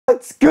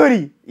What's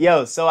goody?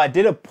 Yo, so I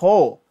did a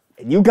poll,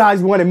 and you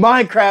guys wanted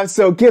Minecraft,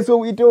 so guess what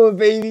we doing,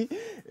 baby?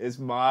 It's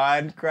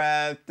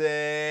Minecraft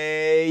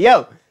Day.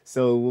 Yo,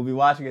 so we'll be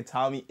watching a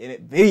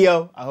TommyInnit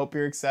video. I hope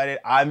you're excited.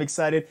 I'm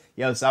excited.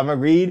 Yo, so I'm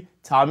gonna read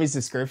Tommy's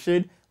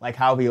description like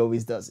how he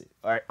always does it.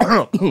 All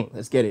right,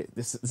 let's get it.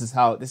 This is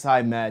how I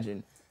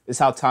imagine. This is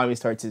how Tommy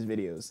starts his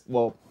videos.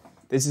 Well,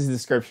 this is the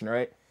description,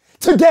 right?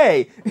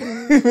 Today,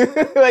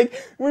 today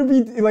we'll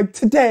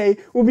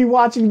be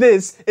watching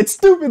this. It's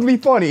stupidly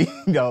funny.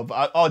 No,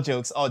 but all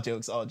jokes.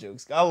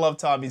 I love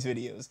Tommy's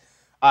videos.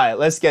 All right,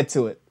 let's get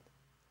to it.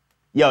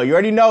 Yo, you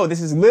already know this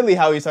is literally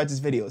how he starts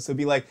his videos. So he'll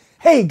be like,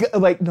 hey,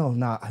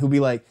 he'll be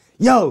like,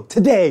 yo,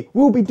 today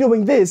we'll be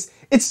doing this.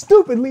 It's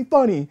stupidly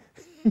funny.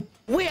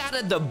 We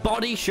added the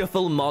body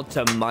shuffle mod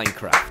to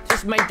Minecraft.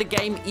 This made the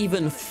game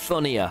even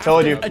funnier.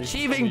 Told you.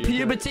 Achieving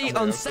puberty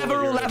on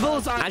several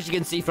levels. As you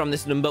can see from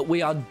this number,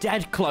 we are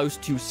dead close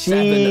to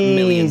 7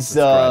 million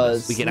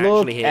subscribers. We can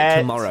actually hit it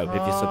tomorrow if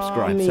you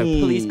subscribe. So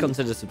please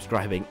consider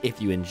subscribing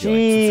if you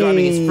enjoy.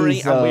 Subscribing is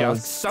free and we are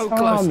so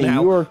close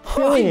now. You are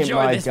killing it,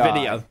 enjoy my this God.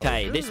 video.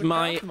 Okay, this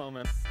might...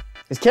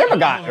 His camera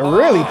got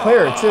really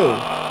clear, too.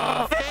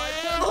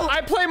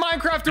 I play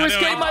Minecraft to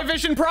escape my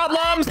vision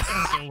problems.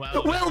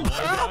 Wilbur!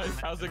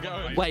 How's it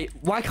going? Wait,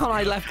 why can't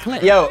I left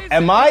click? Yo,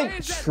 am I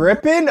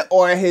tripping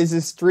or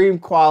his stream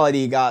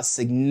quality got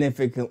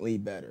significantly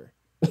better?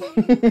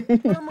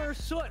 Wilbur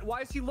Soot,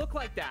 why does he look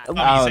like that? Oh,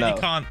 I you don't said know.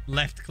 you can't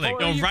left click.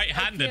 Oh, You're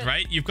right-handed,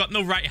 right? You've got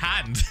no right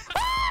hand.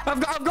 I've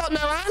got no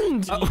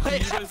hand. Oh,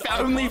 wait,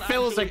 only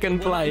Philza can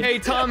play. Hey,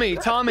 Tommy,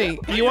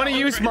 you want to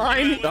use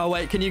mine? Oh,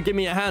 wait, can you give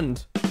me a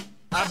hand?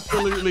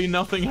 Absolutely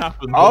nothing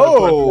happened.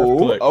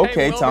 Oh, Hey,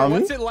 okay, Wilbur, Tommy.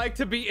 what's it like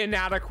to be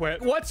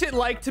inadequate? What's it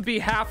like to be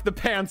half the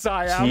pants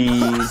I am?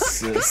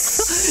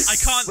 Jesus. I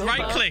can't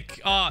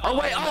right-click. Oh,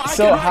 wait, I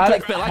So can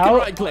right-click, Phil. I can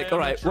right-click. All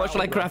right, what should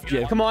I craft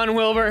you? Come on,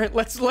 Wilbur.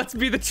 Let's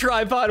be the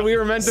tripod we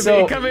were meant to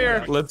So- be. Come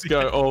here. Let's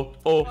go.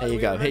 Oh.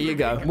 Here you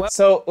go. Well,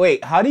 So,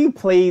 wait, how do you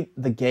play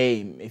the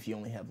game if you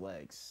only have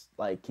legs?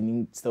 Like, can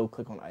you still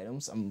click on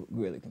items? I'm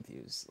really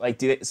confused. Like,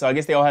 so I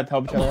guess they all have to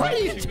help each other what out? are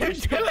you doing?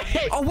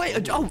 Oh, wait,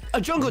 a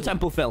jungle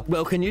temple, Phil.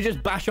 Well, can you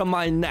just bash on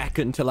my neck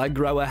until I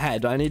grow a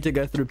head? I need to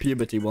go through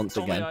puberty once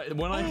again.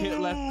 When I hit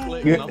left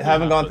click, You nothing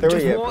haven't gone happened. through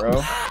it yet, bro.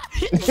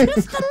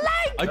 Just the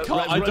leg. I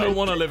can't. I don't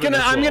want to live in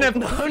this I'm world.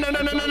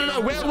 gonna.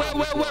 No.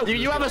 Will.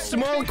 You have a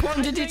small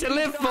quantity to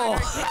live for.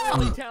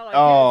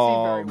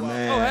 Oh,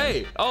 man. Oh,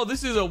 hey. Oh,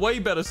 this is a way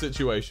better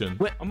situation.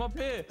 Wait. I'm up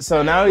here.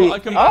 So now Look, you... I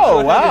can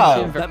Oh, bash my head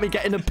wow. into- Let me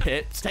get in a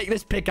pit. Take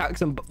this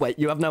pickaxe and... Wait,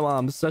 you have no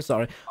arms. So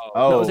sorry.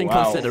 Oh, that was wow.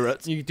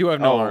 inconsiderate. You do have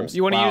no Oh, arms.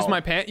 You want to wow. use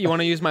my pant? You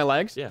want to use my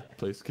legs? Yeah,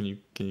 please. Can you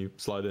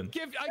slide in? I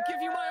give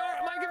you my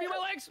arm. I give you my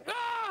legs.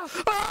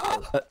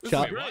 Ah!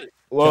 Charlie, Right.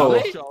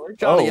 Whoa.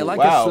 Charlie, you're like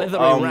wow. a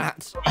slithering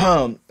rat.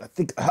 I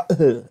think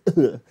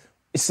it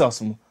saw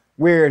some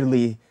weird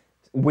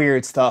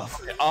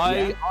stuff.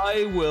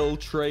 I will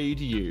trade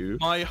you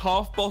my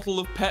half bottle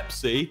of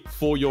Pepsi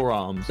for your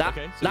arms.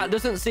 That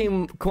doesn't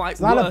seem quite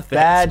Not a worth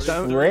bad it.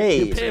 Don't-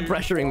 trade. You're peer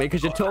pressuring me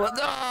because you're taller.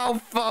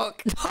 Oh,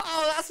 fuck.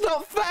 Oh, that's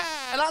not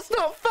fair. That's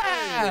not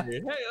fair.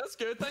 Hey, that's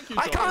good. Thank you.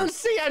 I can't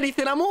see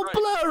anything. I'm all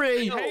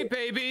blurry. Hey,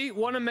 baby,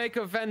 want to make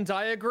a Venn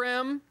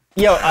diagram?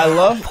 Yo, I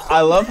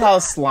love how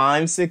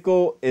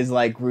Slimecicle is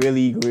like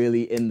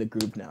really in the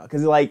group now.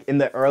 Cause like in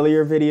the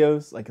earlier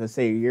videos, like let's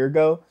say a year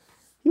ago,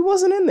 he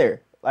wasn't in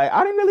there. Like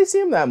I didn't really see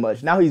him that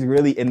much. Now he's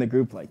really in the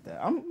group like that.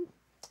 I'm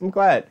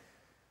glad.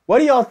 What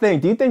do y'all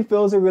think? Do you think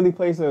Philza really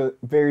plays a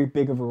very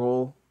big of a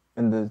role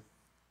in the?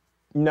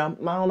 You know,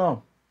 I don't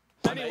know.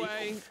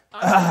 Anyway,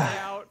 I'm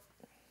out.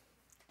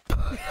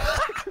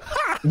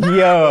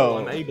 Yo.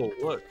 I'm able.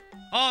 Look.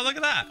 Oh, look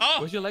at that. Oh,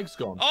 Where's your legs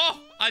gone? oh,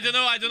 I don't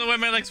know where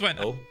my legs went.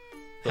 Oh.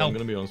 Phil, I'm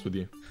gonna be honest with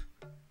you.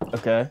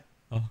 Okay.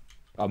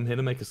 I'm here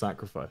to make a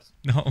sacrifice.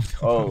 No.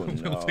 Oh,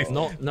 no, no. please.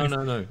 No. I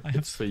have-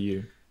 It's for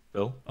you,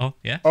 Phil. Oh,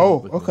 yeah. Oh,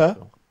 With me, okay.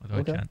 Phil. What do I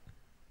Okay. chant?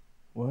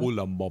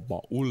 Ulam-baba.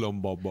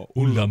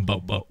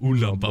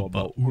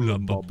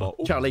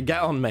 Charlie,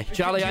 get on me.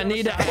 Charlie, I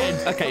need a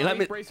head. Okay, let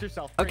me. Brace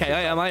yourself. Okay,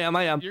 I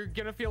am. You're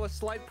gonna feel a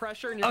slight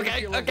pressure, and you're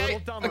Okay, gonna feel a little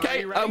dumber. okay.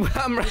 Are you ready?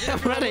 I'm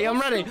ready. I'm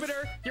ready.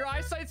 Stupider. Your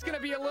eyesight's gonna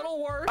be a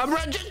little worse. I'm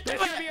ready. Just do There's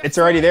gonna be it. a It's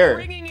already there.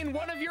 ringing in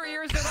one of your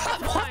ears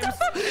at all What the times.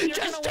 fuck? and you're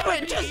Just gonna do wanna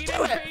it, be just eating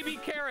do it. Baby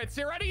carrots.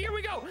 You ready? Here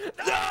we go.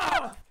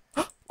 Ah!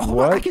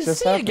 What I can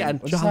just see happened? again,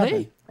 What just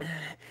Charlie.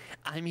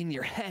 I'm in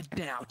your head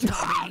now,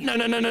 Tommy. No.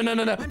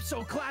 I'm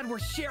so glad we're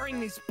sharing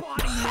this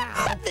body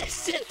now.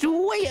 This is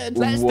weird.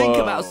 Let's think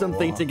about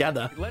something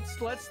together. Let's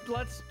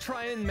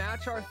try and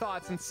match our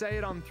thoughts and say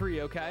it on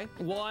 3, okay?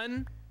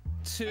 1,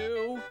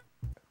 2.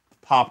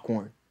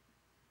 Popcorn.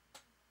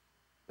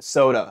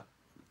 Soda.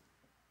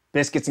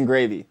 Biscuits and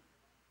gravy.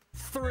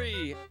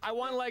 3. I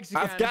want legs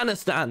again.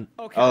 Afghanistan.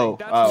 Okay, Oh,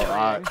 that's all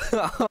worrying.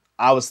 right.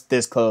 I was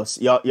this close.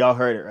 Y'all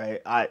heard it,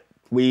 right?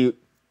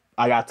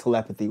 I got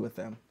telepathy with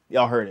them.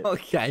 Y'all heard it.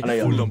 Okay. I know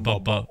y'all. Ulam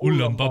baba.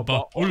 Ulam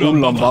baba.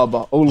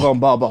 Ulam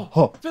baba.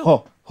 Ho.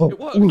 Are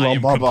Ulam you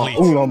baba. complete?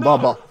 Ulam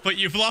baba. But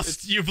you've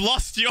lost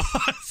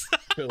yours.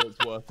 Phil,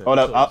 it's worth it. Hold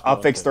up,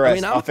 I'll fix the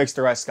rest. I'll fix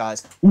the rest,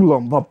 guys.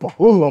 Oolam bubba,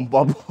 oolam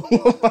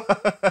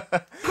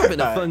bubba.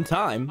 Having a fun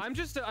time. I'm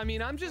just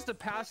a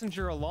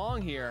passenger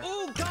along here.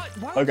 Oh God!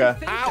 Why Okay. would you think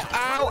that? Ow,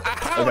 ow,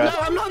 ow. Okay. No,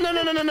 I'm not.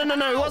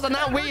 No. It wasn't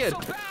that weird. So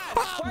bad.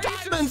 Oh, Why are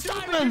you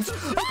so diamonds.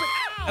 stupid?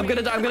 I'm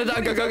gonna die. Go.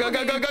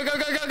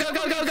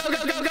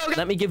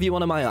 Let me give you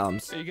one of my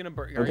arms. Are you gonna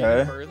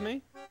Okay. birth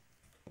me?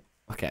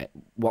 Okay,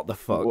 what the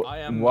fuck?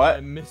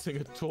 I'm missing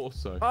a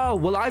torso. Oh,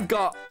 well,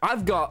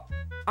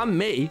 I'm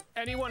me.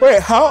 Anyone Wait,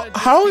 else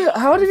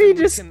how did he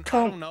just I don't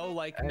come? know,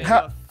 like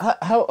How?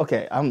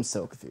 Okay, I'm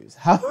so confused.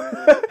 How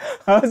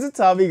does it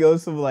Tommy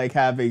goes from like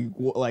having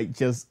like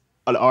just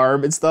an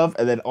arm and stuff,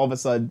 and then all of a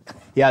sudden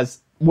he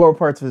has more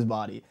parts of his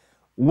body?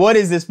 What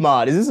is this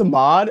mod? Is this a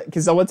mod?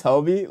 Can someone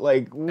tell me?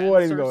 Like,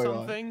 what is going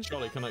on?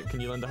 Charlie, can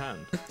you lend a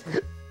hand?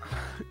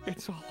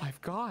 It's all I've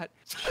got.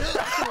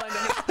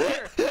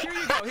 Here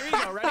you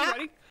go.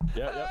 Ready?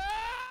 Yeah.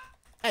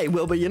 Hey,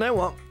 Wilbur, you know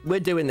what? We're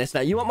doing this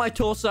now. You want my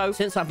torso?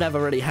 Since I've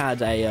never really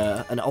had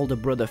an older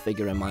brother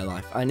figure in my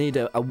life, I need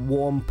a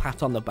warm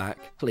pat on the back,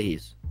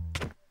 please.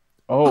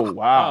 Oh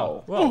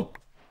wow! Well,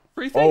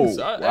 free things.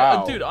 Oh,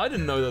 wow. Dude, I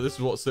didn't know that this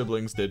is what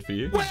siblings did for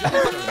you.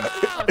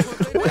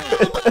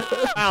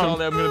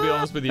 Charlie, I'm gonna be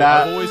honest with you.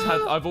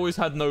 I've always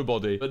had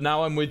nobody, but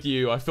now I'm with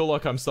you. I feel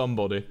like I'm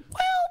somebody.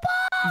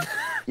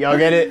 Y'all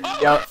get it?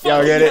 Y'all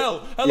get it?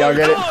 Y'all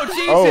get it? Oh,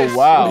 Jesus. Oh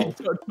wow!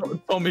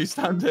 Tommy,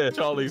 stand here.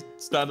 Charlie,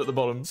 stand at the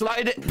bottom.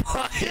 Slide it.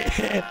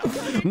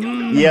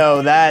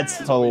 Yo, that's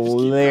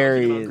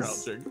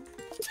hilarious.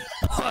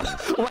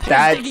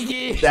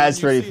 That's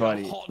pretty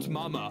funny. Hot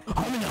mama.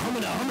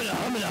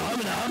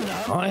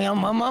 I am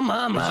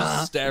mama.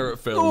 Just stare at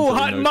Phil. Oh,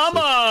 hot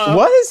mama!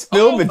 What has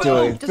Phil been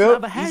doing?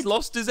 Phil, He's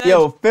lost his head.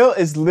 yo, Phil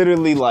is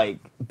literally like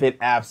been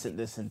absent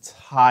this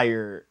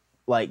entire time.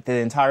 What's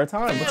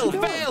he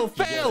doing?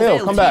 Phil,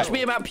 come back. Teach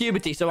me about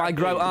puberty so I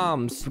grow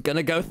arms. I'm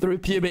gonna go through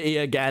puberty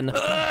again.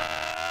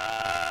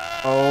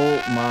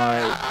 Oh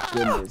my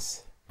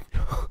goodness.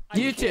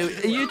 You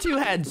two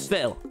heads,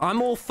 Phil.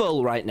 I'm all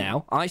full right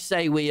now. I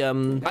say we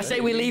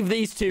leave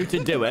these two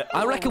to do it.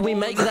 I reckon we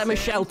make them a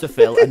shelter,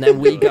 Phil, and then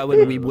we go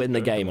and we win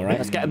the game, all right?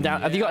 Let's get them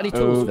down. Have you got any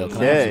tools, Phil? Can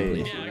I have some,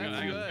 Okay.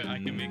 please? I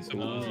can make some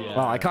more.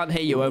 Oh, I can't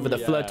hear you over the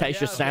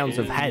flirtatious sounds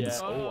of heads.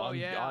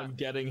 I'm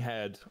getting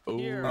head. Oh,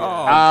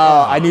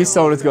 I knew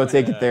someone was gonna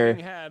take it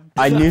there.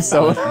 I knew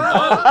someone.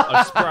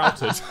 I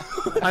sprouted.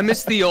 I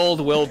miss the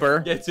old Wilbur.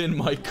 Get in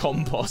my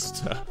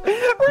composter.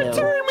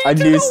 I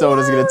knew someone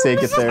was gonna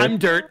take it there. I'm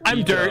dirt.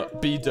 I'm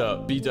dirt. Be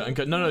dirt. And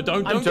go. No,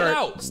 don't get dirt.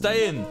 out.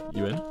 Stay in.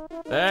 You in?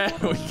 There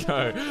we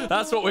go.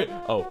 That's what we.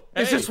 Oh,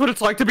 Is this what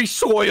it's like to be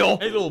soil?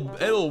 Hey,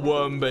 little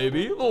worm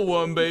baby. Little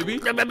worm baby.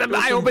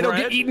 I hope I don't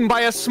get eaten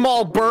by a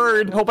small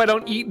bird. Hope I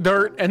don't eat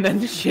dirt and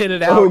then shit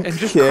it out and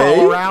just Okay.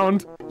 crawl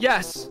around.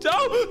 Yes. No.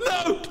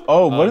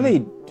 Oh, what are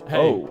they? Hey,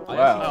 Oh, No,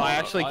 wow. I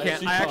actually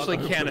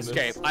can't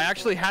escape. I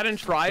actually hadn't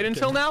tried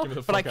until now,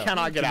 but I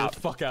cannot get out.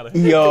 Fuck out of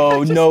here.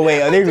 Yo, no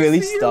way. Are they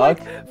really stuck?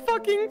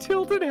 Fucking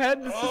tilted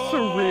head. This is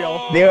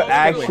surreal. They're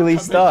actually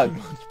stuck.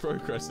 Much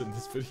progress in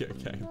this video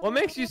game. What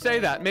makes you say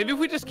that? Maybe if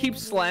we just keep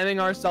slamming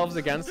ourselves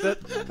against it.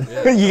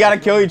 You gotta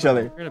kill each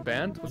other. You're in a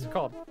band? What's it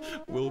called?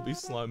 Wilby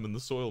Slime and the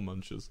Soil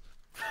Munchers.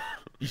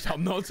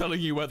 I'm not telling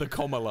you where the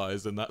comma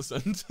lies in that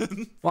sentence.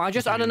 Well, I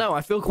don't know.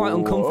 I feel quite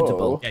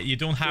uncomfortable. Yeah, you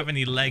don't have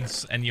any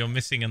legs and you're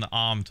missing an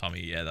arm,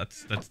 Tommy. Yeah,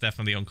 that's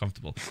definitely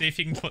uncomfortable. See if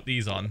you can put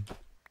these on.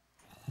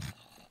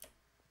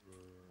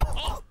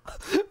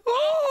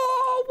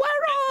 Oh,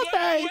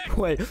 where are they?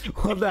 Wait,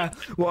 what the?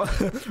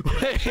 What?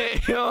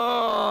 Wait,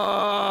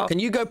 oh. Can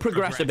you go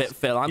progress a bit,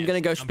 Phil? I'm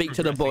gonna go speak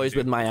to the boys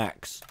with my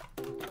axe.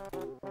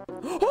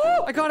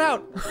 Oh, I got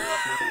out.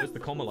 Where's the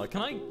comma like?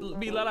 Can I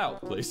be let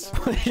out, please?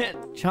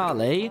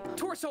 Charlie?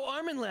 Torso,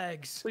 arm, and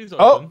legs. Please Oh.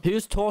 open.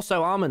 Who's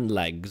torso, arm, and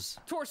legs?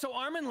 Torso,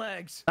 arm, and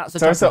legs. That's a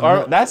Torso type of-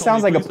 arm. That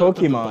sounds like a please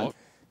open the Pokemon. box.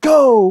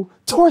 Go!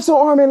 Torso,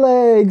 arm, and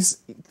legs!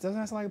 Doesn't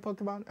that sound like a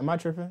Pokemon? Am I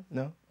tripping?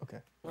 No? Okay.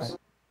 All right.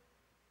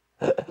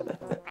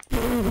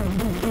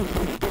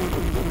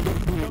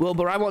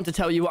 Wilbur, I want to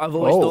tell you what I've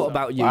always Oh, thought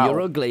about you. wow.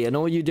 You're ugly, and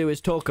all you do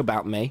is talk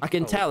about me. I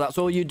can tell that's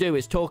all you do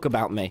is talk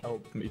about me.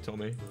 Help me,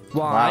 Tommy.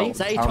 Why? Wow.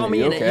 Say Tommy, Tommy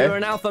you in it. okay? You're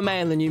an alpha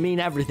male, and you mean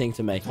everything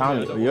to me.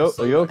 Tommy, I don't are you wanna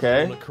say that 'cause I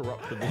okay? wanna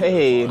corrupt the video.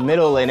 Hey,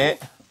 middle in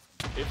it.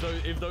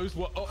 If those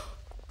were. Oh.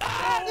 No!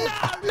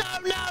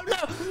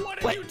 What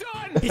have you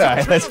done? He's got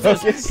Alright, let's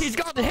trousers. focus. He's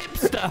got the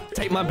hipster.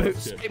 Take my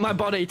boots. Take my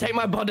body. Take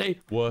my body.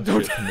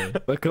 Worship me.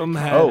 Become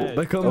head. Oh,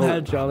 Become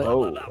head, Charlie.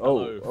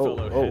 Hello,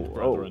 fellow head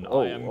brethren.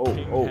 I am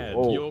King Head.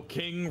 Your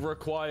king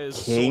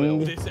requires King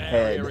soil. This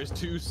area Head. is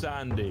too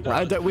sandy.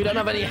 We don't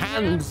have any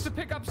hands. To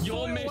pick up Your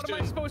soil. What am I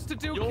mission- supposed to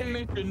do, Your King?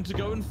 mission to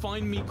go and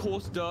find me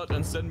coarse dirt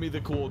and send me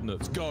the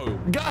coordinates. Go.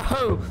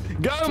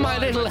 Go, my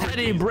little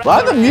heady brother.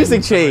 Why did the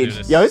music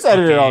change? Yo, he's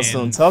edited on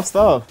some tough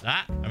stuff.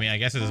 That? I mean, I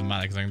guess it doesn't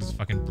matter because I can just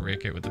fucking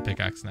break it with the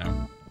pickaxe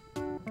now.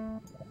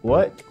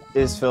 What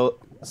is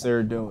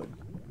Philza doing?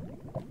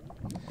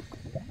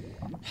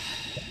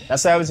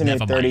 That's why I was in here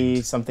Never mind.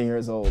 30-something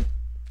years old.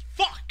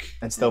 Fuck!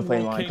 and still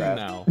play You're king Minecraft.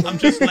 now. I'm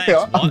just Lex.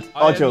 What?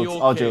 All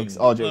jokes.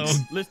 Oh,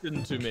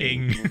 Listen to me.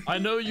 king. I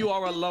know you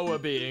are a lower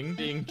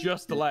being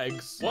just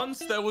legs. Once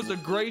there was a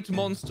great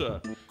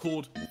monster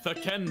called the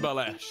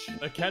Kenbalesh.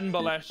 The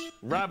Kenbalesh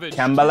ravaged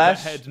the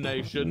Head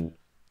Nation.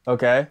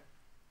 Okay.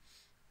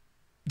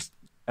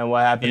 And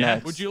what happened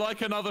next? Would you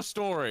like another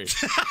story?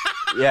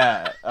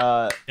 Yeah.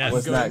 Yes.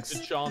 What's I'm going next? to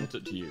chant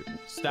at you.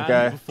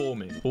 Stand before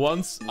me.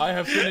 Once I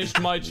have finished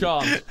my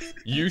chant,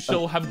 you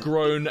shall have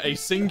grown a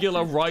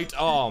singular right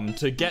arm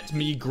to get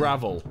me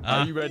gravel.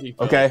 Are you ready?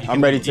 Phil? Okay,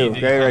 I'm ready too.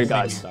 Very ready,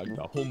 guys.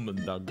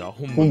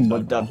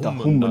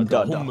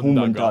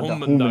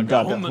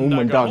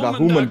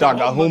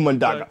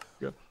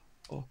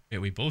 Yeah,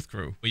 we both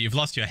grew. But you've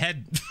lost your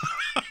head.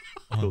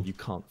 Phil, you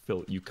can't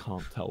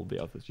tell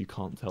the others. You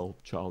can't tell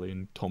Charlie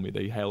and Tommy.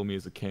 They hail me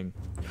as a king.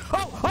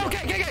 Oh,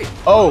 okay.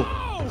 Oh!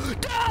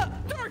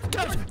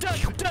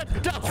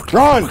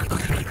 Run!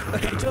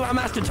 Okay, to our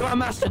master. Phil,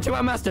 I'm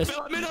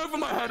in over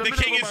my head. The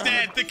king is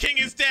dead. The king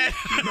is dead.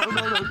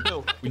 No,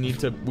 Phil. We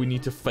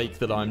need to fake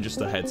that I'm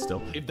just a head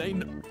still. If they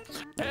know...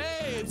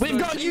 Hey, We've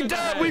got you,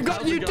 Dirt. We've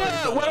got you,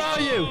 Dirt. Where are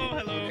you?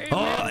 Hello.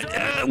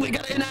 Oh, we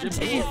got it in our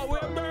teeth.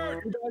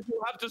 You guys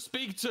will have to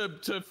speak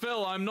to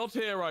Phil. I'm not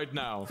here right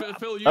now.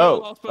 Phil, you're the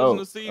last person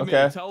to see me.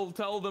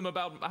 Tell them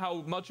about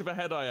how much of a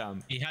head I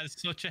am. He has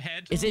such a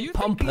head. Is it You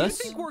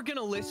pompous? think we're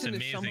gonna listen to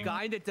some amazing.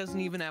 guy that doesn't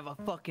even have a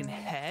fucking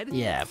head?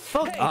 Yeah,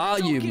 fuck Hey, are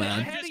don't you, get man?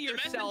 ahead of Just a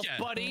yourself,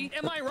 messenger. buddy.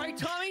 Am I right,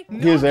 Tommy?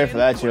 He was there for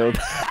that joke.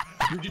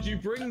 Did you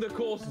bring the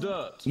coarse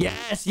dirt?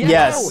 Yes.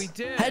 Yes. We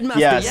did. Headmaster,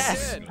 Yes.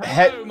 yes.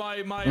 Hello,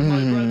 my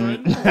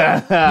brethren.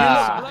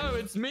 Hello,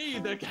 it's me,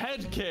 the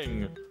head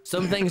king.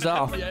 Something's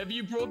off. Yeah, have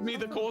you brought me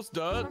the coarse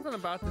dirt? Something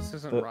about this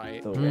isn't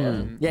right.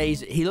 Yeah,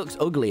 he looks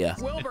uglier.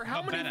 Wilbur,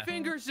 how many better.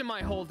 fingers am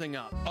I holding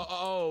up?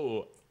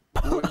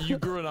 You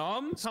grew an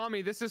arm?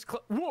 Tommy, this is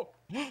whoa.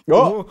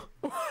 Oh!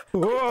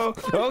 Whoa.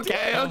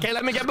 Okay,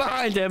 let me get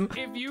behind him.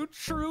 If you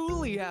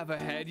truly have a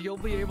head, you'll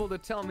be able to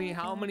tell me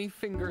how many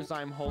fingers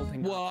I'm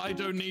holding up. Well, I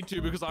don't need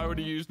to because I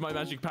already used my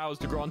magic powers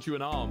to grant you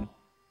an arm.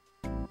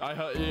 I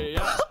heard,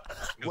 yeah.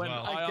 When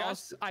well.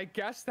 I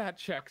guess that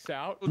checks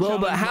out.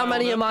 Wilbur, how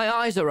many of my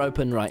eyes are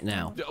open right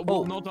now?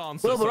 Will not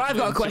answer. Wilbur, such I've an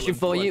got a question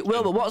for you.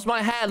 insolent Wilbur, what's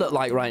my hair look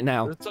like right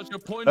now? That's such a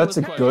pointless That's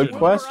a good Wilbur,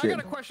 question. I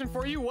got a question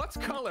for you. What's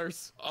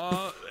colors?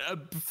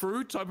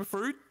 Fruit, type of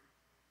fruit?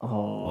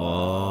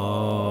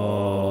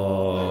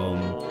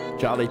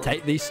 Charlie,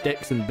 take these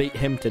sticks and beat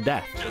him to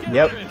death.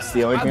 Yep, it's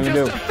the only thing to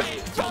do.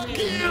 Fuck you,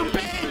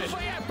 bitch! Oh,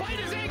 yeah, bite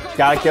his ankle.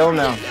 Gotta kill him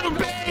now. You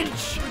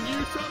bitch!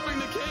 You trapping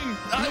the king!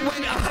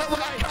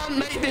 I can't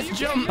make this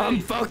jump. I'm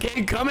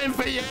fucking coming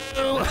for you.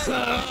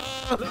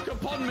 Look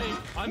upon me!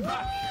 I'm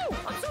back!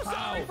 I'm so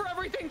sorry for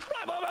everything.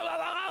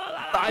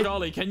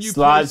 Charlie, can you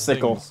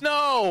Slimecicle. things?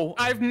 No,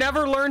 I've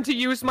never learned to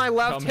use my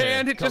left Come here,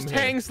 hand. It come just here.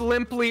 hangs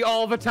limply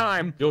all the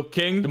time. Your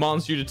king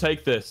demands you to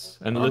take this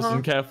and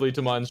listen carefully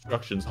to my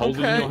instructions. Hold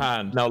it in Okay. your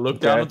hand. Now look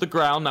down at the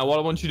ground. Now what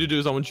I want you to do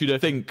is I want you to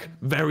think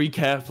very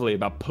carefully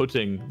about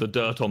putting the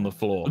dirt on the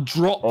floor.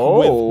 Drop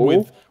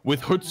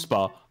with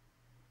chutzpah.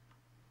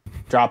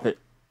 Drop it.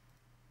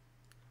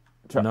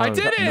 No, I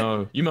did it!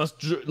 No, you must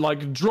drop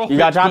it. You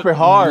gotta drop it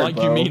hard, like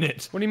bro. you mean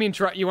it. What do you mean?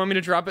 You want me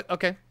to drop it?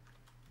 Okay.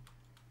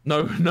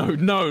 No. Drop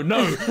it not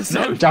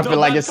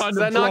like that it's- kind Is of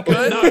that not drop it.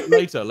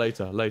 good?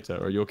 No, later.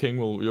 Or your king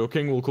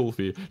will call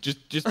for you.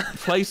 Just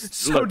place.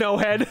 So look, no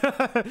head.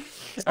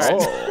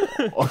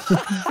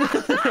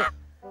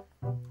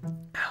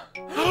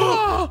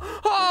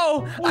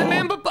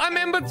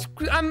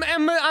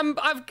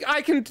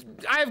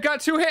 I've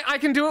got two hands. I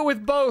can do it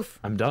with both.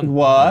 I'm done.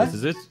 What? This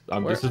is it.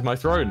 This is my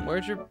throne.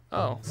 Where's your?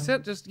 Oh,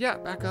 sit. Just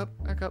back up.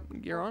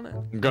 You're on it.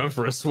 I'm going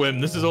for a swim.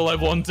 This is all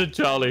I've wanted,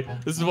 Charlie.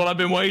 This is what I've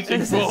been waiting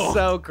This for. is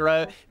so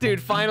gross,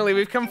 dude. Finally,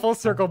 we've come full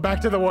circle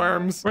back to the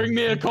worms. Bring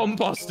me a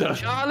composter.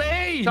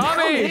 Charlie!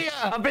 Tommy! Here.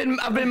 I've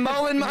been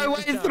mulling my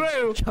way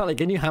through. Charlie,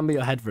 can you hand me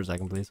your head for a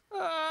second, please?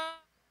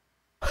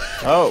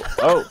 Oh,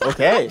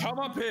 okay. Come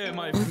up here,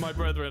 my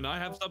brethren. I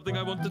have something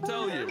I want to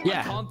tell you. Yeah.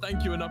 I can't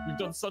thank you enough. You've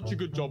done such a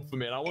good job for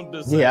me. And I wanted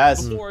to say,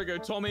 Yes. before I go,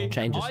 Tommy,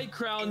 Changes. I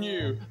crown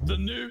you the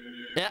new...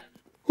 Yeah.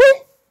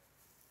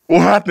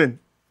 What happened?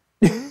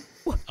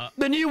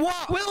 The new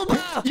what? Wilbur!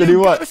 The new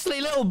what?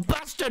 Ghostly little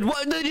bastard!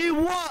 What? The new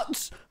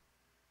what?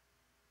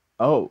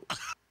 Oh.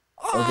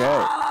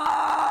 Okay.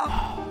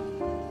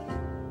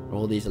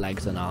 All these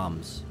legs and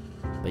arms.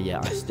 But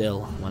yeah, I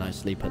still, when I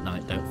sleep at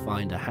night, don't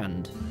find a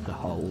hand to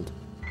hold.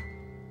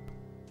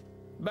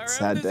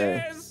 Sad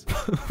day.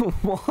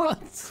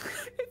 What?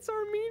 It's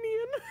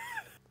Armenian.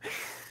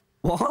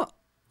 What?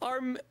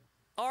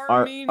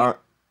 Armenian.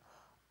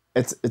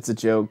 It's a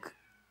joke.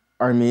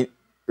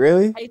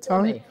 Really? Hey,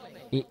 Tommy.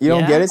 You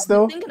don't get it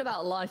still? Thinking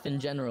about life in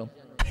general.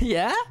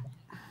 Yeah?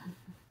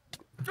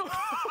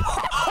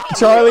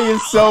 Charlie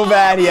is so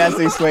bad he has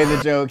to explain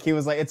the joke. He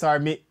was like, it's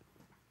That's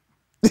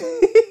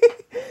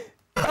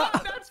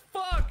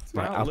fucked.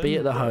 Right, I'll be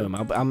at the home.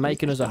 I'm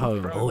making us a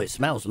home. Oh, it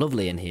smells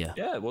lovely in here.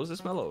 Yeah, what does it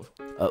smell of?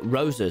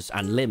 Roses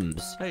and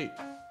limbs. Hey,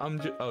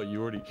 oh,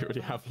 you already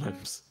have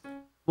limbs.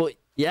 Well,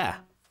 yeah.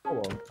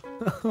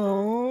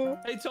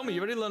 Hey, Tommy,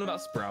 you ready to learn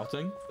about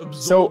sprouting?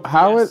 So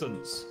how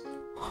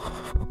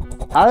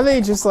do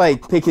they just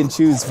like pick and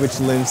choose which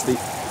limbs they?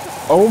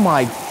 Oh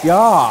my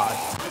god!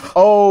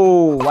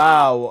 Oh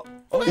wow!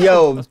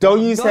 Yo,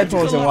 don't use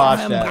headphones and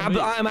watch that.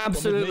 I am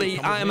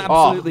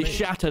absolutely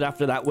shattered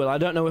after that, Will. I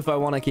don't know if I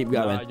want to keep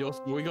going.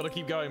 We gotta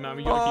keep going, man.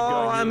 We gotta keep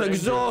going. I'm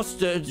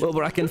exhausted.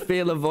 Wilbur, I can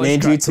feel a voice. Me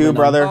and you too,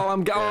 brother.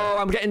 I'm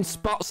getting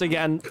spots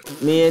again.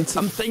 Me and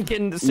I'm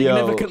thinking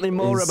significantly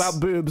more about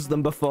boobs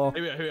than before.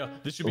 Here.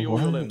 This should be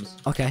all your limbs.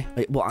 Okay.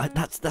 Wait,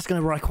 that's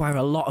going to require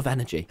a lot of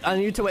energy. I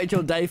need to wait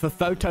till day for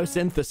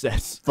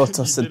photosynthesis.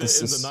 Photosynthesis. You did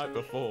it in the night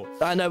before.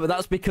 I know, but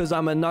that's because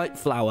I'm a night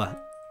flower.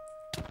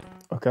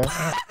 Okay.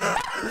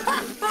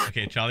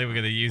 Okay, Charlie, we're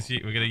gonna use you.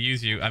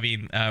 I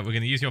mean, we're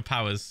gonna use your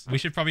powers. We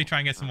should probably try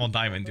and get some more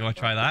diamond. Do you want to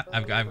try that?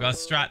 I've got a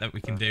strat that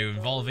we can do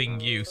involving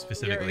you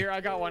specifically. Here,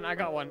 I got one.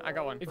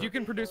 If you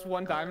can produce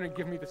 1 diamond and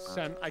give me the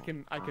scent, I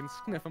can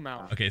sniff them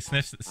out. Okay,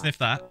 sniff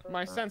that.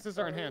 My senses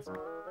are enhanced.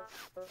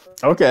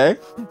 Okay.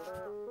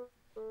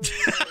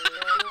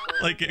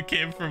 Like it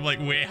came from like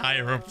way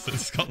higher up, so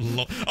it's got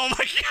low. Oh my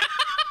god!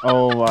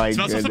 Oh my you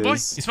smell goodness. something, boy? You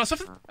smell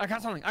something? I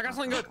got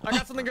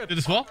something good. Did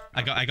this wall?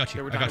 I got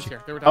you. I got you.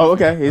 Oh,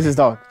 okay. He's his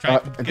dog. Try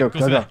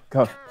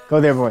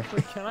Go there, boy.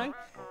 Wait, can I?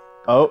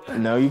 Oh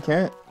no, you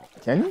can't.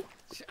 Can you?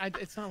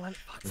 It's not letting.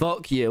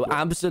 Fuck you.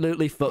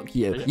 Absolutely fuck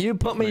you. You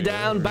put me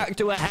down back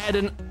to a head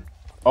and.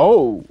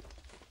 Oh.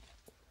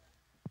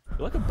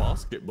 You're like a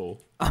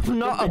basketball. I'm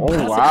not a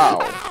basketball. Wow.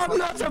 I'm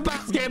not a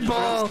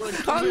basketball.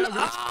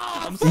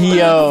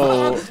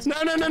 Yo.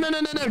 No.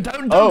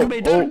 Don't dunk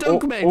me. Don't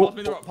dunk me.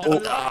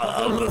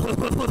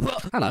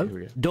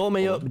 Hello. Door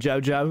me up,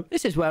 Jojo.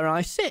 This is where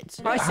I sit.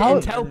 I sit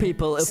and tell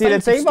people. See, the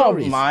thing about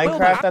stories.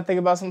 Minecraft I think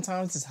about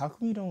sometimes is how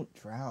come you don't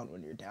drown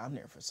when you're down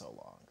there for so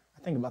long?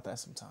 I think about that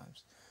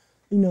sometimes.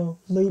 You know,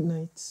 late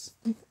nights.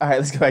 All right,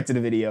 let's go back to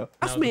the video.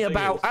 Ask me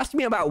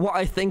about what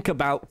I think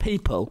about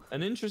people.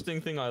 An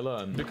interesting thing I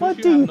learned. What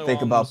do you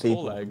think about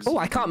people? Oh,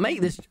 I can't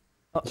make this.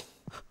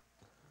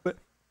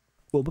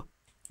 Wilbur,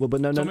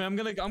 no. Tommy, I'm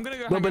gonna go.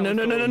 Wilbur, no.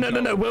 Wilbur,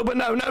 no. Wilbur,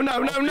 no.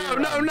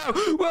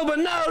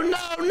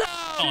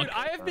 Dude,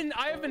 I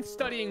have been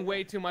studying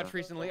way too much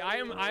recently.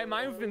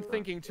 I've been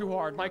thinking too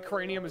hard. My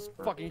cranium is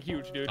fucking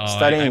huge, dude.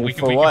 Studying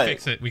for what?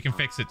 We can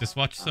fix it. Just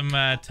watch some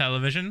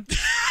television.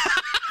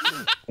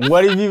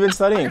 What have you been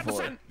studying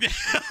for?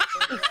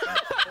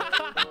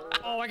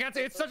 Oh, I got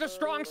to. It's such a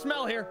strong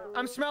smell here.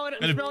 I'm smelling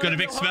it. Got a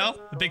big smell?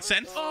 A big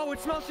scent? Oh, it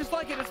smells just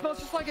like it.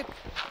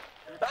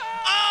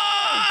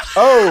 Ah!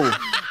 Oh!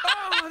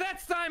 Oh,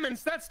 that's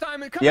diamonds.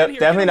 Come in Yep, here.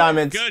 definitely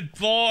diamonds. Good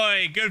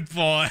boy.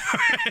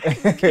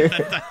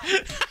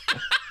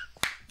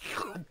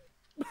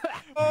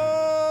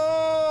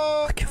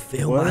 I can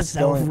feel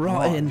myself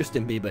rotting.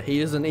 Justin Bieber,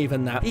 he isn't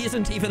even that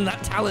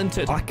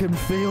talented. I can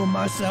feel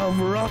myself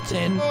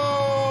rotting.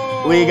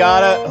 We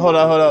gotta hold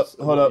up.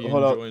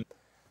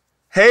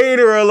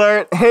 Hater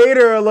alert!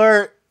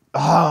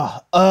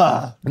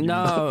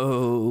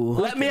 No.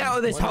 Let me out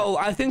of this hole.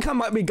 I think I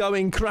might be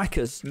going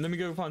crackers. Let me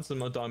go find some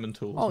diamond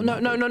tools. Oh no,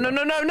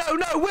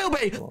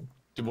 Wilby!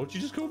 What did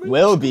you just call me?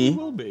 Wilby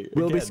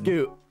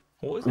Scoot.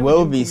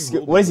 Wilby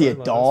Scoot. What is he, a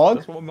dog?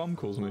 That's what my mum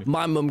calls me.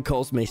 My mum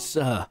calls me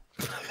sir.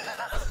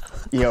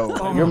 Yo,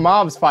 your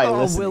mom's probably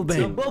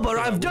listening. Wilbur,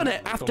 I've done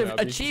it. After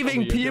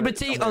achieving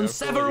puberty on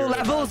several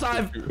levels,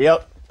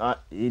 Yep.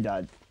 He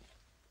died.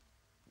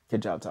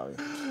 Good job, Tommy.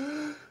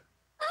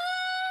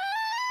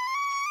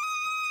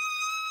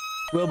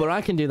 Wilbur,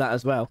 I can do that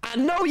as well. I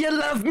know you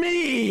love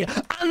me.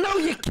 I know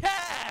you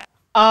care.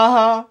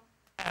 Uh-huh.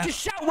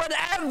 Just shout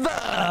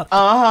whatever.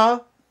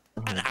 Uh-huh.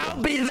 And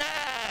I'll be there.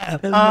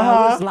 Uh-huh.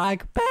 I was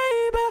like, baby.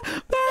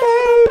 No.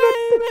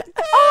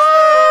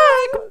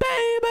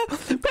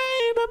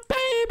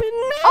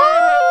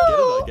 Get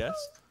it, I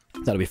guess.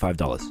 That'll be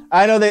 $5.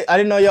 I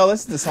didn't know y'all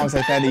listen to songs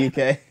like that in the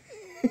UK.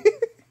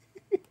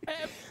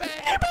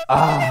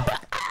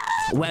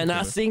 When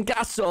I think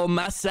I saw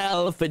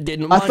myself, it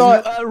didn't want you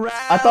around.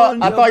 I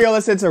thought y'all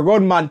listened to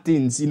Road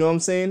Mountains. You know what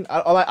I'm saying?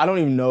 I don't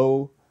even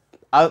know.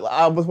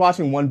 I was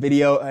watching one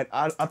video and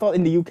I thought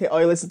in the UK all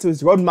you listen to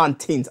is Road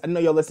Mountains. I didn't know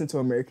y'all listen to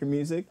American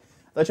music.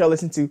 I thought y'all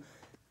listened to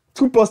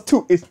 2 +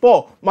 2 is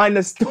 4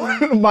 minus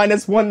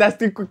 1. That's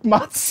 3 quick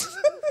maths.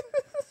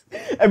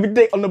 Every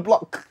day on the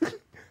block.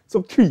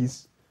 So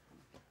trees.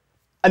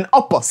 And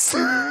uppers.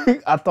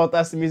 I thought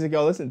that's the music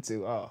y'all listen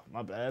to. Oh,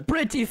 my bad.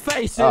 Pretty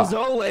faces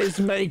always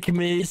make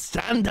me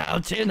stand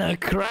out in a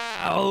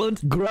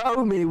crowd.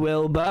 Grow me,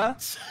 Wilbur.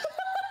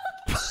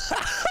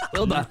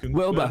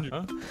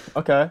 Wilbur.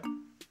 Okay.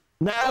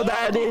 Now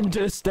that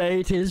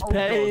interstate is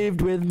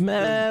paved with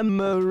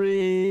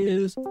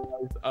memories.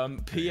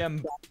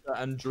 PM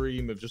and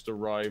Dream have just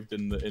arrived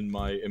in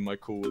my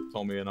call with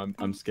Tommy, and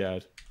I'm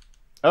scared.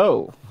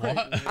 Oh.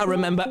 What? I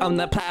remember on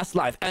the past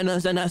life, and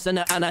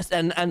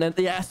the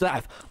past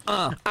life.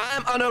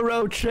 I'm on a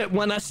road trip.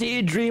 When I see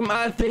a dream,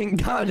 I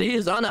think God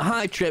is on a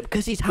high trip,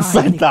 because he's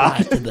high and he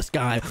flies to the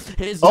sky.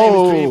 His name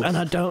is Dream, and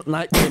I don't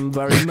like him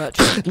very much.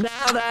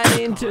 Now that I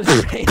need to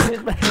say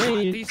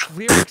it, these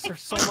lyrics are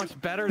so much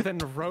better than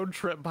the Road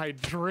Trip by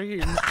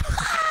Dream.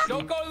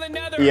 Don't go to the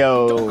Nether.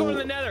 Yo. Don't go to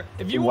the Nether.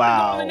 If you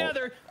want to go to the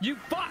Nether, you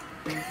fuck.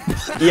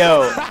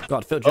 Yo.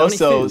 God, Phil,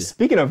 also,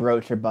 speaking of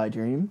Road Trip by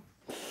Dream,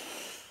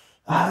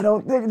 I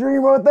don't think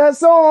Dream wrote that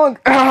song.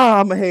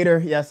 I'm a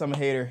hater. Yes, I'm a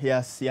hater.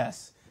 Yes,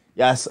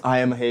 I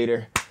am a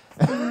hater.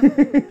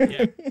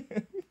 Yeah.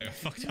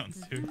 Fuck John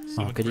too.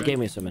 Oh, could you give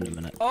me some in a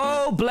minute?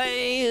 Oh,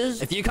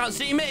 Blaze! If you can't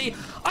see me,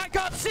 I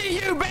can't see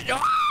you, bitch! Oh.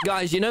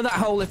 Guys, you know that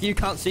whole if you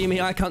can't see me,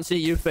 I can't see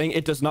you thing?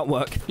 It does not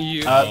work.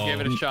 You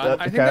give it a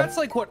shot. I think that's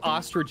like what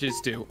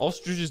ostriches do.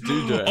 Ostriches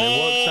do it, and it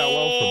works out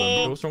well for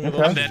them. What's wrong with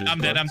ostriches? I'm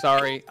dead. I'm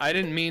sorry. I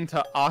didn't mean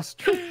to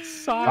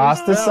ostracize.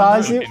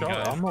 Ostracize you?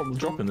 I'm not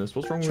dropping this.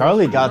 What's wrong with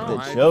Charlie got the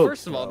joke.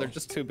 First of all, they're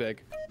just too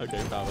big. Okay,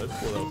 valid.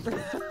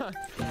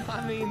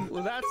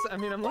 What else? I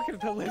mean, I'm looking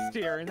at the list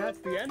here, and that's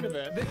the end of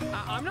it.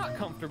 I'm not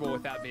comfortable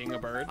with that being a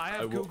bird. I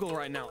have Google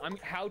right now.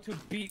 How to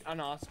beat an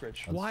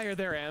ostrich. Why are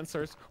there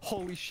answers?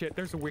 Holy shit,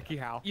 there's a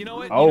WikiHow. You know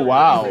what? Oh,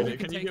 wow.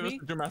 Can you give us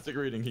a dramatic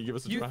reading? Can you give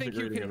us a dramatic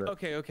reading of it?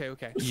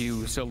 Okay.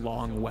 Use a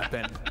long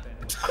weapon.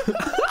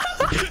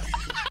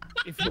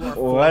 If you are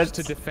forced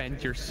to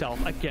defend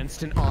yourself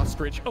against an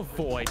ostrich,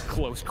 avoid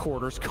close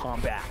quarters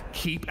combat.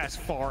 Keep as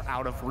far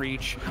out of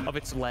reach of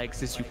its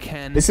legs as you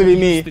can. This would be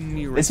me.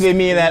 This would be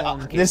me and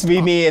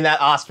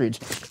that ostrich.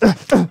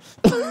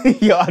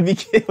 Yo, I'd be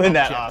killing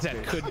that ostrich.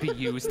 That could be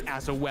used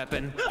as a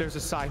weapon. There's a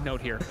side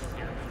note here.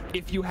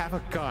 If you have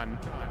a gun,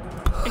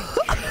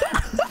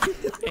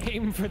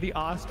 aim for the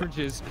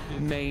ostrich's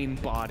main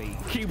body.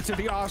 Keep to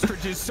the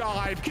ostrich's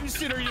side.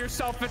 Consider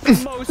yourself at the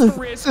most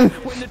risk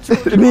when the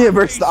two me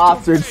versus the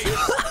ostrich.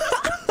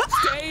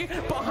 Stay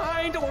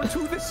behind or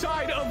to the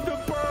side of the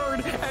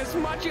bird as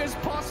much as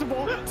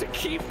possible to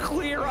keep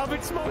clear of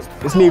its most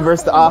powerful. It's me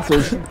versus the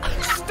ostrich.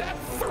 Step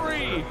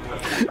 3.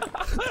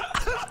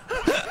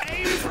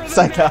 Aim for the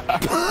Psycho.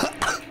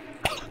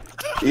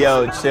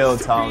 Yo, chill,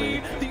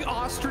 Tommy. The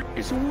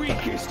ostrich's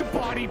weakest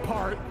body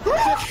part,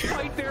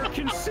 despite their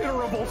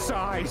considerable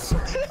size.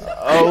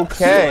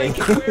 Okay.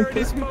 Where it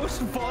is most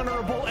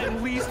vulnerable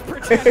and least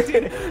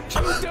protected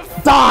to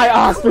die,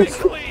 ostrich.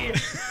 Oh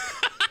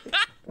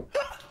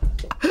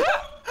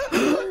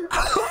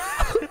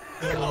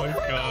my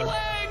god.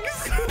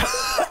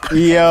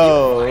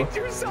 Yo. Find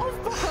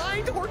yourself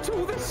behind or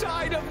to the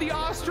side of the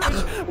ostrich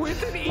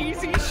with an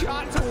easy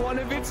shot to one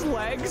of its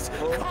legs,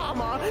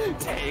 comma,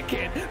 take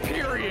it,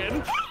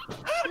 period.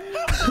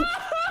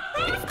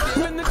 If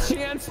given the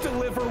chance,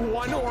 deliver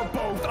one or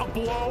both a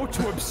blow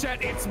to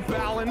upset its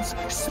balance,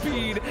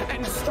 speed,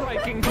 and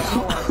striking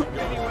power.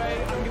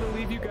 Anyway, I'm gonna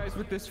leave you guys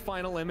with this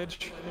final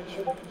image.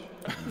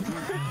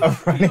 I'm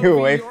running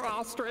away. Your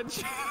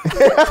ostrich.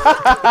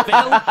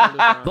 Phil,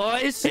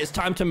 boys, it's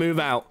time to move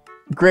out.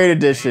 Great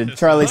addition,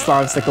 Charlie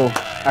Slimecicle.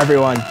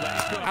 Everyone.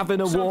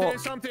 Having a walk.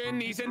 Something,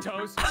 knees and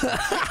toes.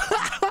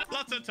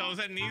 Lots of toes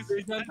and knees.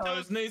 Knees and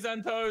toes. Knees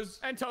and toes.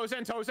 Knees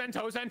and toes and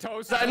toes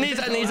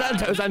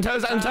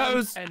and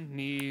toes. And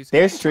knees.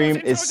 Their stream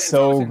is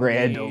so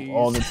random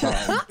all the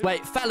time.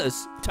 Wait,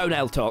 fellas,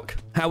 toenail talk.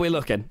 how we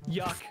looking?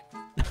 Yuck.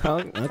 Oh,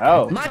 okay.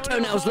 Oh. My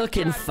toenails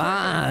looking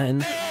fine.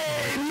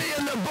 Hey, me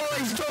and the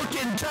boys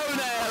talking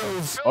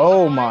toenails.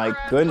 Oh my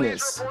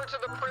goodness.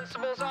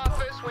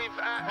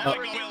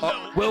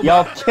 Wilbur.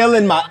 Y'all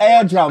killing my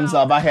eardrums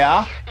up out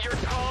here.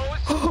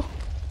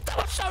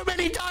 So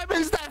many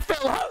diamonds there,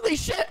 Phil. Holy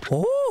shit.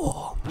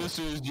 Oh. This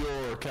is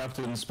your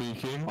captain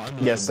speaking.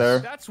 Yes, sir.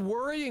 That's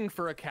worrying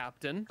for a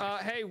captain.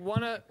 Hey,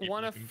 wanna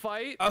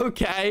fight?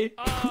 Okay.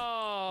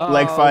 Oh,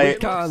 Leg fight.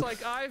 It looks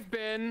like I've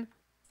been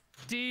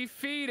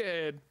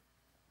defeated.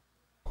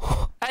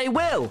 Hey,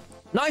 Will.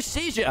 Nice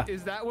seizure.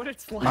 Is that what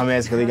it's like? My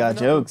man's really got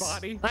jokes.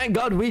 Body? Thank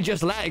God we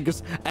just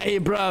legs. Hey,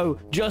 bro.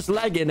 Just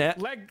legging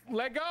it.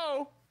 Let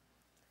go.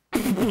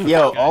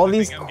 Yo, all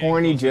these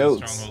corny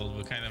jokes.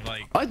 Kind of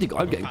like, I think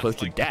I'm getting close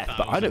to death,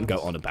 but I don't go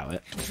on about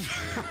it.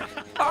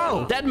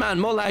 Oh, dead man,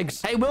 more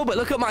legs. Hey, Wilbur,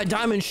 look at my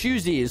diamond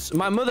shoesies.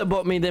 My mother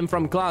bought me them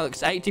from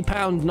Clark's.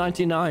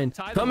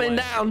 £80.99. Coming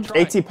down.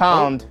 80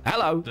 pound. Oh,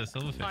 hello. the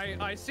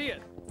silverfish. I see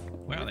it.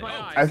 Where are they? My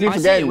Oh, eyes. I keep I see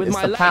it forgetting with it's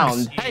my the legs.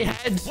 pound. Hey,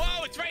 heads.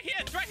 whoa, it's right here.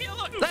 It's right here.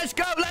 Look. Let's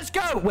go. Let's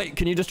go. Wait,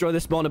 can you destroy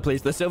this spawner,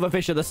 please? The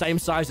silverfish are the same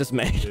size as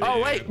me.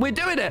 Oh, wait, we're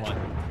doing it.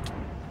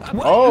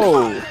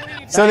 Oh,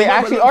 so they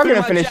actually Look are through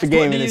gonna my finish the chest. game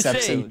What in do this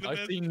you see? episode.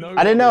 I see no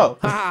I didn't know.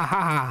 Ha ha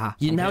ha ha.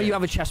 Now you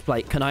have a chest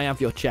plate. Can I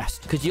have your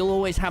chest? Because you'll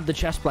always have the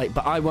chest plate,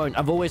 but I won't.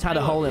 I've always had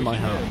a hole in my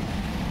home.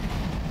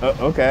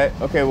 Okay,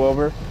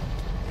 Wilbur.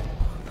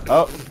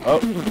 Oh,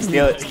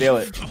 steal it, steal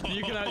it.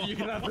 You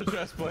can have the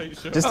chest plate.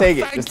 Sure. Just take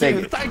it, just take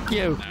it. Thank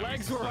you.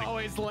 Legs were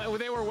always,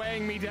 they were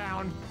weighing me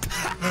down.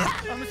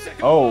 I'm sick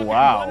of Oh, walking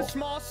wow. One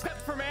small step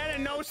for man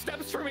and no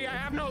steps for me. I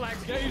have no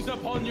legs. Gaze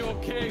upon your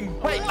king.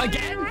 Wait,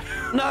 again?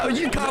 No,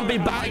 you can't be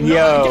back. Yo,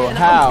 Not again.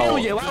 how? I'll kill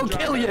you. I'll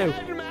kill you.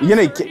 You're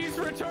gonna get He's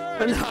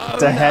returned. No,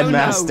 the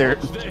headmaster.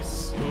 Watch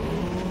this.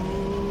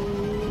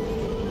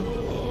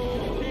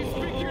 He's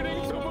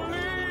beginning to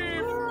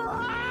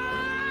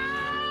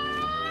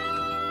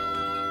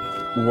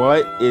believe.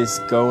 What is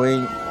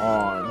going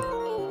on?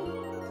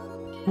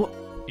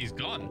 He's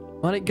gone.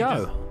 Where'd it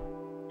go?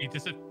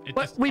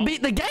 We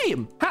beat the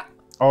game.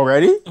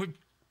 Already?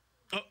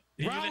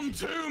 Round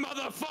 2,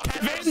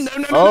 motherfucker. Kevin,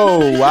 no.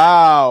 Oh,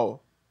 wow.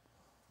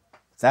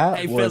 That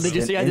Hey, Phil, was did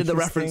you see I did the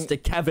interesting- reference to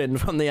Kevin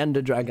from the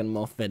Ender Dragon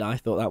Muffin? I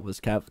thought that was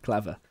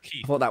clever.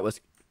 Keith. I thought that was...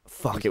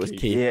 Fuck, it was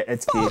Keith. Yeah,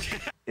 it's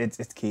Keith. It's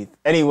Keith.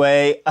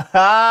 Anyway,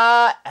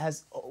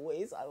 as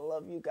always, I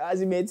love you guys.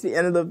 You made it to the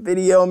end of the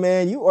video,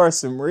 man. You are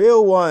some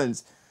real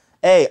ones.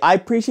 Hey, I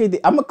appreciate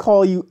I'm going to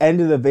call you End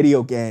of the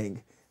Video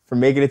Gang for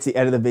making it to the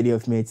end of the video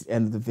if you made it to the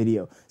end of the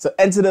video. So,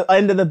 end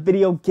of the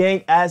video,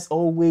 gang. As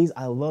always,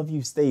 I love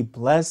you. Stay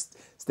blessed,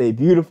 stay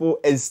beautiful,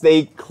 and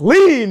stay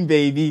clean,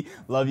 baby.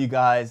 Love you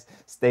guys.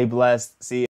 Stay blessed. See you.